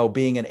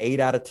being an 8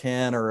 out of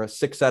 10 or a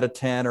 6 out of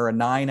 10 or a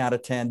 9 out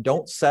of 10.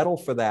 Don't settle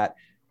for that.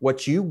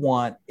 What you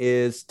want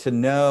is to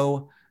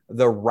know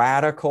the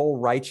radical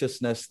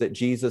righteousness that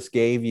Jesus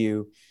gave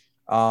you.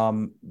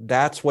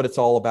 That's what it's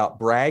all about,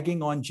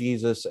 bragging on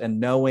Jesus and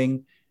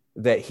knowing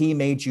that he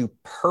made you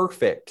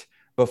perfect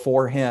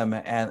before him.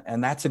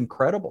 And that's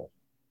incredible.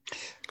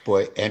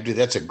 Boy, Andrew,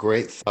 that's a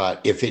great thought.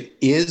 If it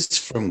is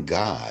from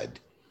God,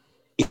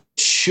 it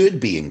should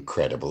be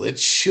incredible. It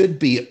should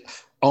be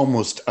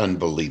almost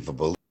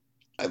unbelievable.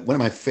 One of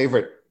my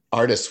favorite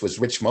artists was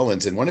Rich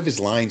Mullins, and one of his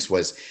lines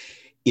was,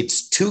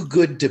 "It's too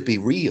good to be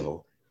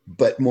real,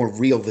 but more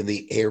real than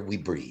the air we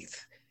breathe."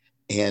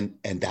 And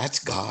that's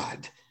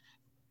God.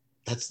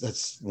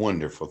 That's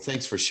wonderful.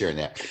 Thanks for sharing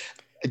that.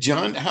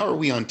 John, how are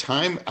we on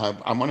time?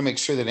 I want to make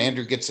sure that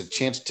Andrew gets a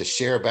chance to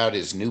share about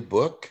his new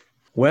book.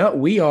 Well,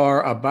 we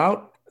are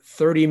about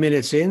 30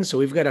 minutes in, so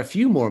we've got a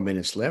few more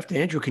minutes left.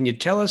 Andrew, can you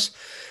tell us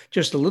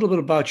just a little bit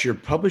about your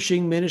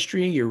publishing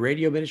ministry, your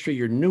radio ministry,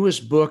 your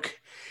newest book?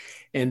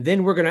 And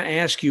then we're going to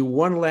ask you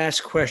one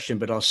last question,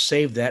 but I'll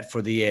save that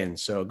for the end.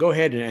 So go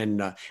ahead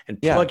and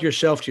plug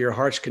yourself to your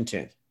heart's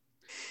content.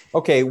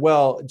 Okay,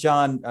 well,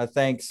 John,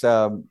 thanks.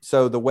 So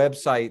the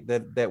website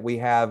that we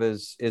have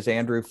is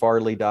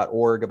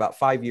andrewfarley.org. About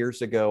 5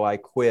 years ago, I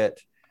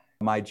quit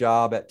my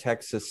job at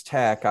Texas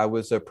Tech. I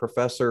was a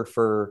professor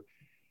for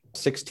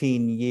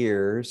 16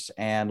 years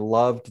and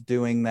loved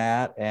doing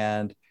that,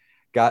 and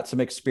got some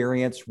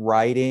experience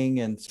writing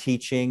and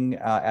teaching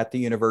at the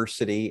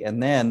university.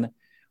 And then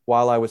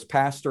while I was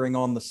pastoring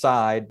on the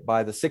side,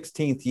 by the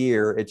 16th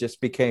year, it just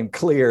became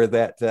clear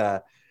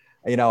that,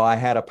 I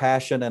had a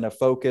passion and a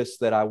focus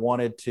that I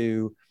wanted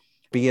to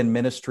be in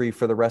ministry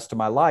for the rest of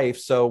my life.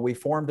 So we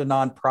formed a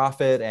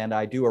nonprofit, and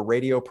I do a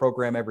radio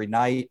program every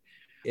night.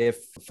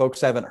 If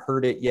folks haven't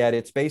heard it yet,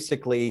 it's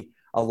basically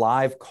a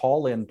live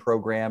call-in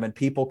program, and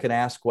people can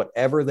ask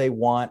whatever they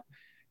want.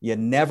 You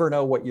never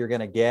know what you're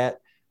going to get.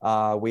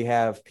 We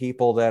have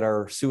people that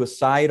are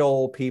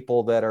suicidal,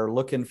 people that are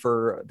looking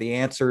for the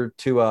answer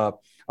to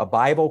a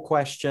Bible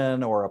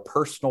question or a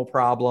personal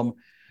problem.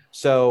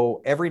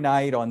 So every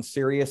night on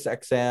Sirius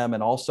XM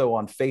and also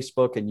on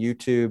Facebook and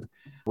YouTube,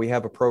 we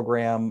have a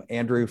program,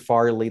 Andrew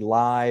Farley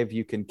Live.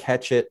 You can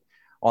catch it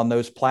on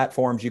those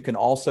platforms. You can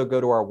also go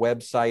to our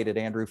website at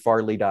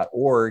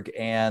andrewfarley.org.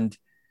 And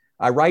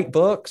I write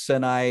books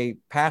and I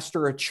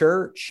pastor a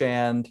church.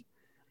 And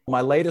my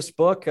latest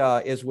book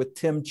is with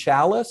Tim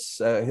Challis,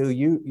 who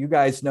you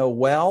guys know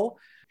well.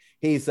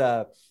 He's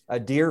a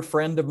dear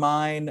friend of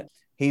mine.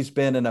 He's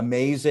been an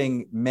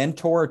amazing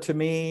mentor to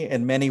me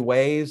in many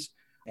ways.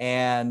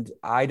 And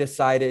I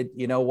decided,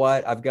 you know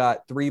what? I've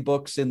got 3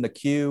 books in the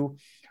queue.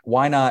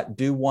 Why not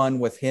do one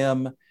with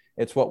him?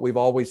 It's what we've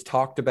always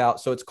talked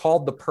about. So it's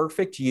called The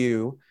Perfect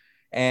You.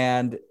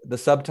 And the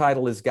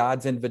subtitle is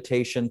God's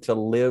Invitation to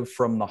Live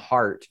from the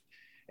Heart.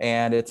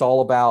 And it's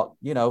all about,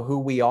 who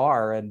we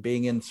are and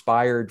being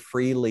inspired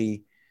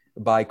freely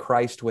by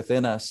Christ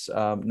within us,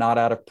 not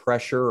out of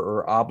pressure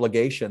or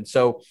obligation.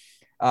 So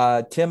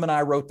Tim and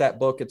I wrote that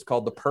book. It's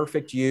called The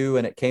Perfect You,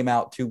 and it came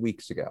out 2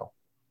 weeks ago.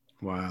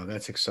 Wow,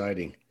 that's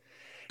exciting.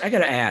 I got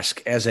to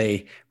ask, as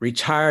a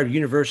retired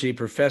university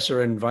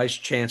professor and vice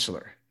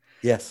chancellor,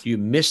 yes, do you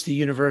miss the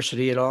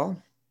university at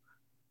all?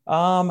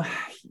 I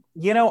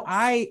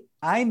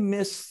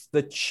miss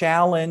the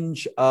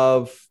challenge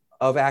of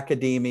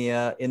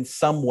academia in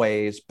some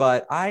ways,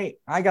 but I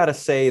got to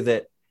say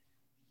that,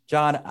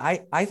 John,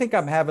 I think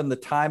I'm having the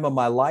time of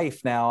my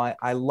life now.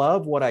 I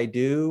love what I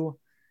do,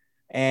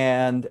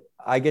 and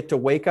I get to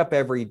wake up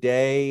every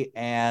day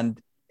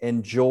and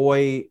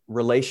enjoy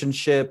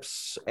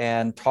relationships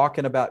and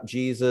talking about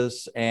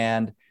Jesus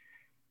and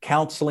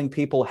counseling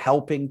people,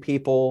 helping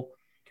people.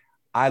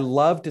 I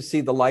love to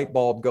see the light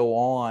bulb go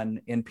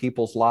on in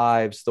people's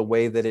lives the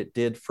way that it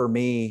did for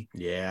me.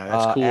 Yeah,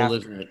 that's cool,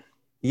 isn't it?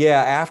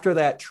 Yeah, after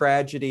that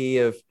tragedy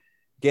of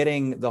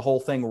getting the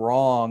whole thing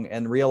wrong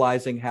and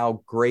realizing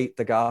how great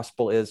the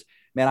gospel is,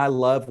 man, I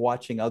love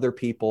watching other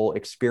people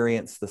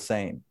experience the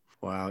same.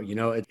 Wow.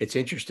 It's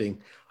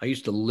interesting. I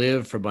used to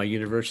live for my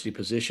university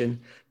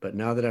position, but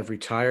now that I've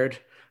retired,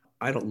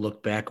 I don't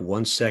look back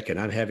 1 second.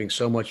 I'm having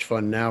so much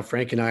fun now.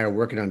 Frank and I are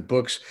working on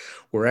books.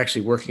 We're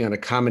actually working on a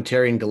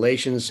commentary in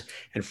Galatians.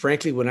 And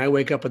frankly, when I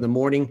wake up in the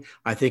morning,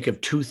 I think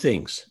of 2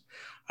 things.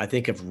 I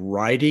think of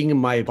riding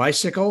my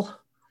bicycle,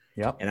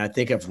 and I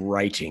think of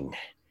writing.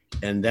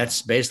 And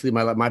that's basically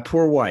my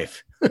poor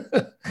wife.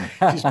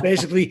 She's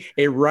basically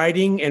a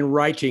riding and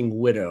writing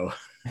widow.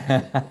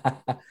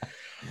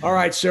 All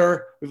right,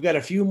 sir, we've got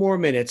a few more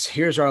minutes.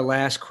 Here's our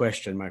last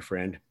question, my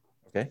friend.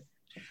 Okay.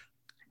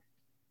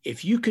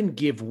 If you can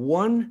give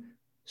one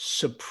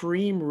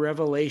supreme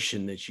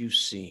revelation that you've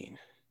seen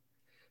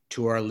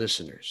to our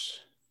listeners,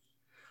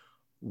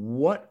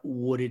 what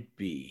would it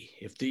be?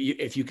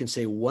 If you can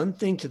say one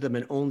thing to them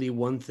and only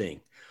one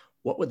thing,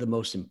 what would the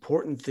most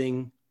important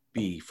thing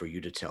be for you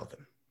to tell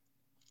them?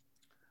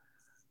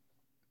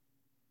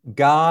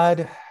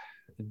 God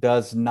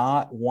does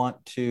not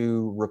want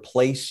to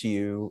replace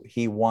you.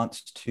 He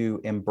wants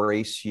to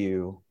embrace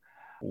you.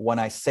 When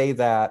I say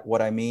that,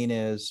 what I mean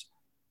is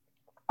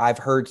I've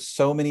heard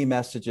so many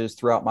messages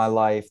throughout my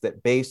life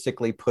that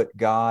basically put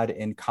God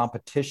in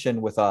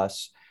competition with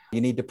us.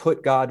 You need to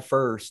put God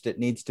first. It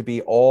needs to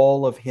be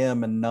all of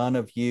him and none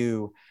of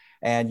you.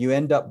 And you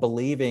end up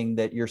believing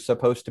that you're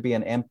supposed to be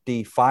an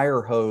empty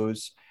fire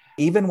hose.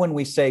 Even when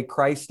we say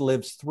Christ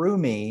lives through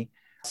me,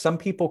 some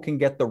people can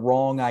get the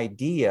wrong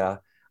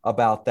idea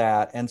about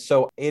that. And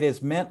so it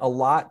has meant a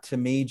lot to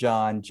me,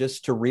 John,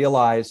 just to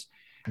realize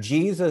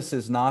Jesus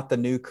is not the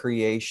new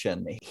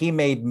creation. He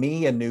made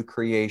me a new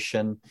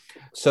creation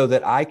so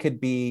that I could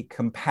be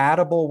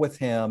compatible with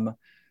him,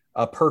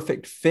 a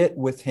perfect fit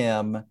with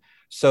him,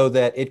 so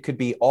that it could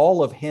be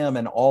all of him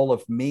and all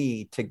of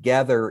me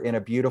together in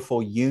a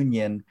beautiful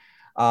union.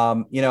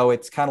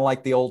 It's kind of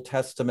like the Old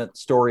Testament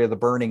story of the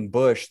burning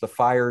bush. The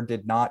fire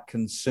did not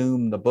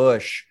consume the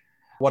bush.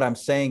 What I'm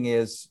saying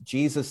is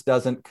Jesus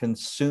doesn't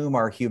consume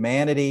our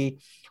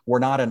humanity. We're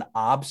not an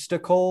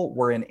obstacle.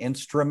 We're an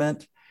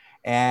instrument.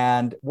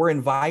 And we're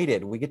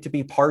invited. We get to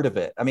be part of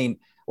it. I mean,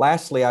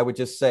 lastly, I would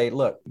just say,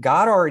 look,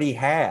 God already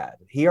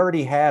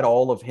had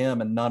all of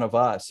him and none of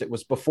us. It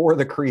was before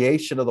the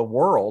creation of the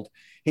world.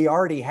 He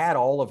already had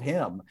all of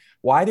him.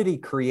 Why did he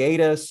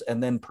create us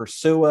and then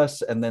pursue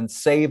us and then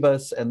save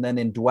us and then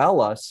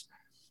indwell us?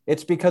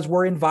 It's because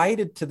we're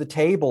invited to the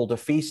table to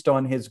feast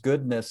on his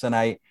goodness. And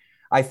I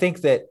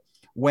think that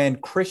when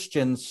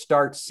Christians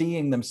start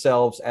seeing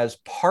themselves as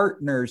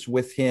partners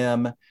with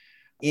him,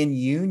 in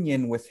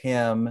union with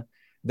him,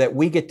 that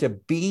we get to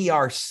be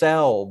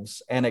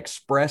ourselves and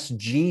express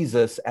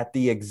Jesus at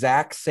the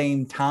exact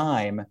same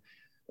time,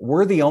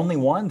 we're the only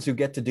ones who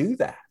get to do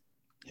that.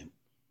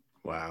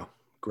 Wow.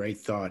 Great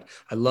thought.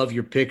 I love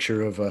your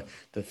picture of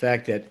the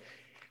fact that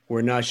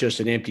we're not just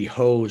an empty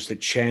hose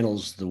that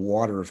channels the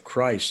water of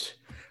Christ.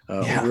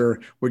 We're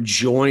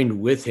joined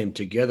with him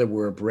together.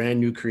 We're a brand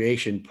new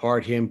creation,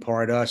 part him,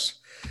 part us,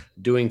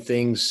 doing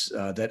things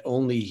that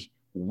only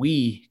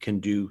we can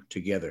do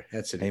together.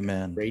 That's a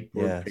Amen. Great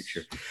word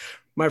picture.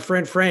 My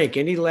friend Frank,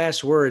 any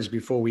last words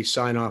before we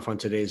sign off on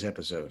today's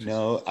episode?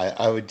 No,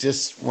 I would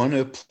just want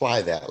to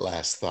apply that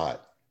last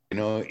thought.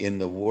 In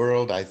the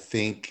world, I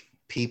think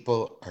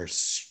people are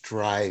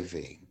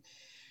striving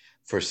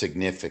for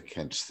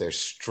significance. They're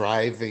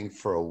striving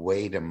for a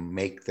way to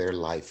make their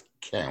life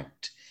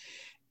count.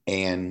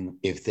 And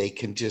if they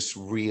can just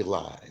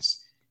realize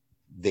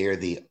they're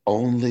the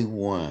only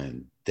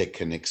one that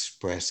can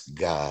express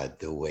God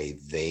the way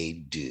they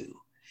do,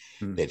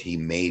 that he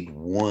made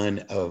one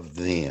of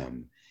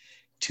them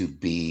to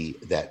be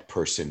that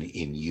person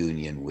in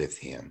union with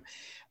him.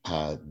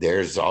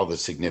 There's all the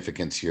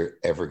significance you're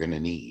ever going to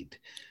need.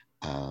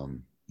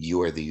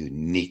 You are the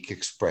unique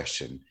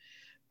expression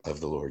of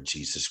the Lord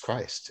Jesus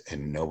Christ,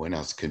 and no one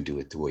else can do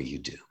it the way you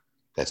do.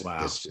 That's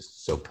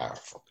just so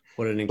powerful.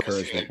 What an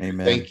encouragement.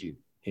 Amen. Thank you.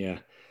 Yeah.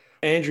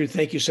 Andrew,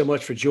 thank you so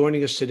much for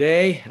joining us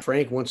today.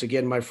 Frank, once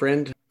again, my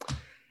friend,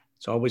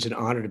 it's always an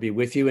honor to be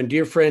with you. And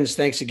dear friends,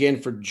 thanks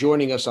again for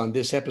joining us on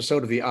this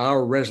episode of the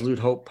Our Resolute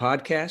Hope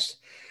podcast.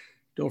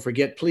 Don't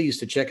forget, please,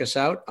 to check us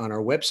out on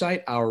our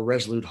website,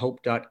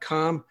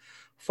 ourresolutehope.com.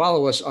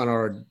 Follow us on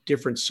our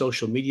different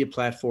social media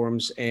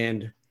platforms.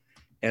 And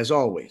as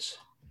always,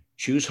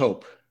 choose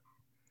hope.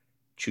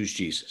 Choose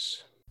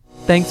Jesus.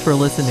 Thanks for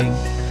listening.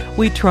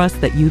 We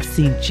trust that you've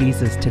seen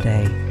Jesus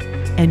today.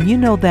 And you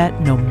know that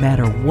no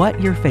matter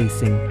what you're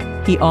facing,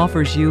 he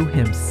offers you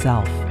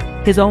himself,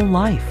 his own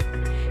life.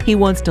 He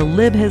wants to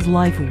live his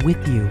life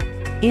with you,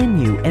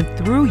 in you, and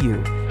through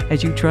you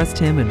as you trust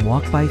him and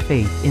walk by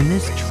faith in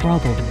this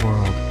troubled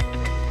world.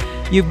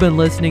 You've been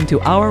listening to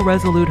Our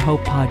Resolute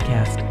Hope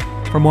podcast.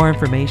 For more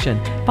information,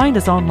 find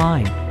us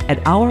online at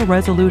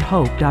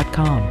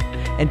ourresolutehope.com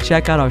and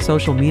check out our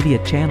social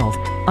media channels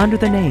under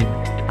the name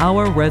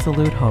Our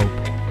Resolute Hope.